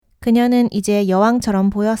그녀는 이제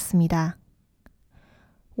여왕처럼 보였습니다.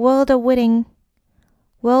 Well, the wedding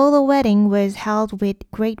was held with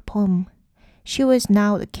great pomp. She was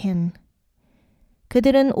now the king.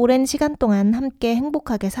 그들은 오랜 시간 동안 함께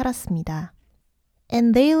행복하게 살았습니다.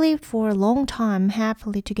 And they lived for a long time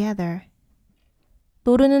happily together.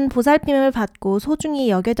 노르는 보살핌을 받고 소중히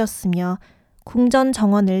여겨졌으며 궁전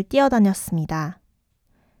정원을 뛰어다녔습니다.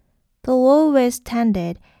 The law was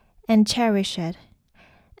tended and cherished,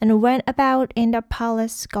 and went about in the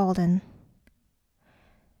palace garden.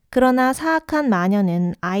 그러나 사악한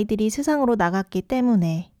마녀는 아이들이 세상으로 나갔기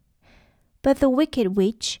때문에 But the wicked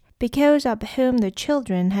witch, because of whom the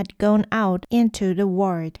children had gone out into the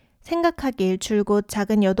world, 생각하길 줄곧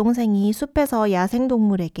작은 여동생이 숲에서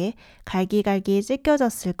야생동물에게 갈기갈기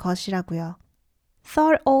찢겨졌을 것이라고요.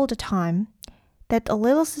 Thought all the time that the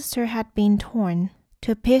little sister had been torn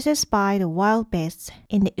to pieces by the wild beasts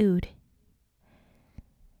in the wood.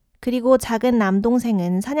 그리고 작은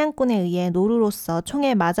남동생은 사냥꾼에 의해 노루로서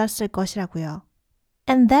총에 맞았을 것이라고요.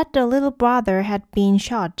 And that the little brother had been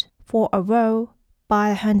shot for a roe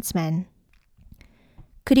by a huntsman.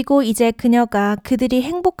 그리고 이제 그녀가 그들이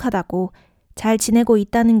행복하다고 잘 지내고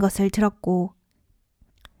있다는 것을 들었고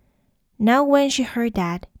Now when she heard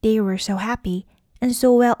that they were so happy and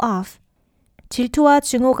so well off, 질투와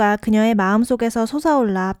증오가 그녀의 마음속에서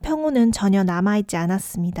솟아올라 평온은 전혀 남아있지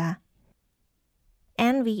않았습니다.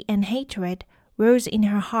 Envy and hatred rose in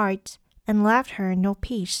her heart and left her no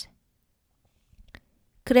peace.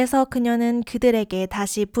 그래서 그녀는 그들에게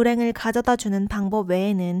다시 불행을 가져다 주는 방법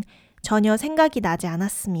외에는 전혀 생각이 나지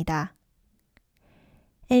않았습니다.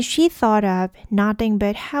 And she thought of nothing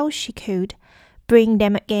but how she could bring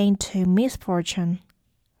them again to misfortune.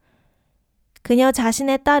 그녀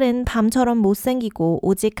자신의 딸은 밤처럼 못생기고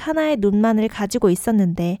오직 하나의 눈만을 가지고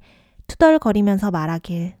있었는데 투덜거리면서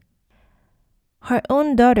말하길 Her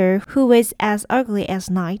own daughter, who was as ugly as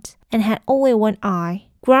night and had only one eye,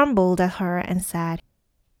 grumbled at her and said,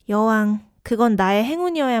 여왕, 그건 나의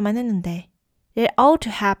행운이어야만 했는데. It ought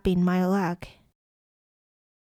to have been my luck.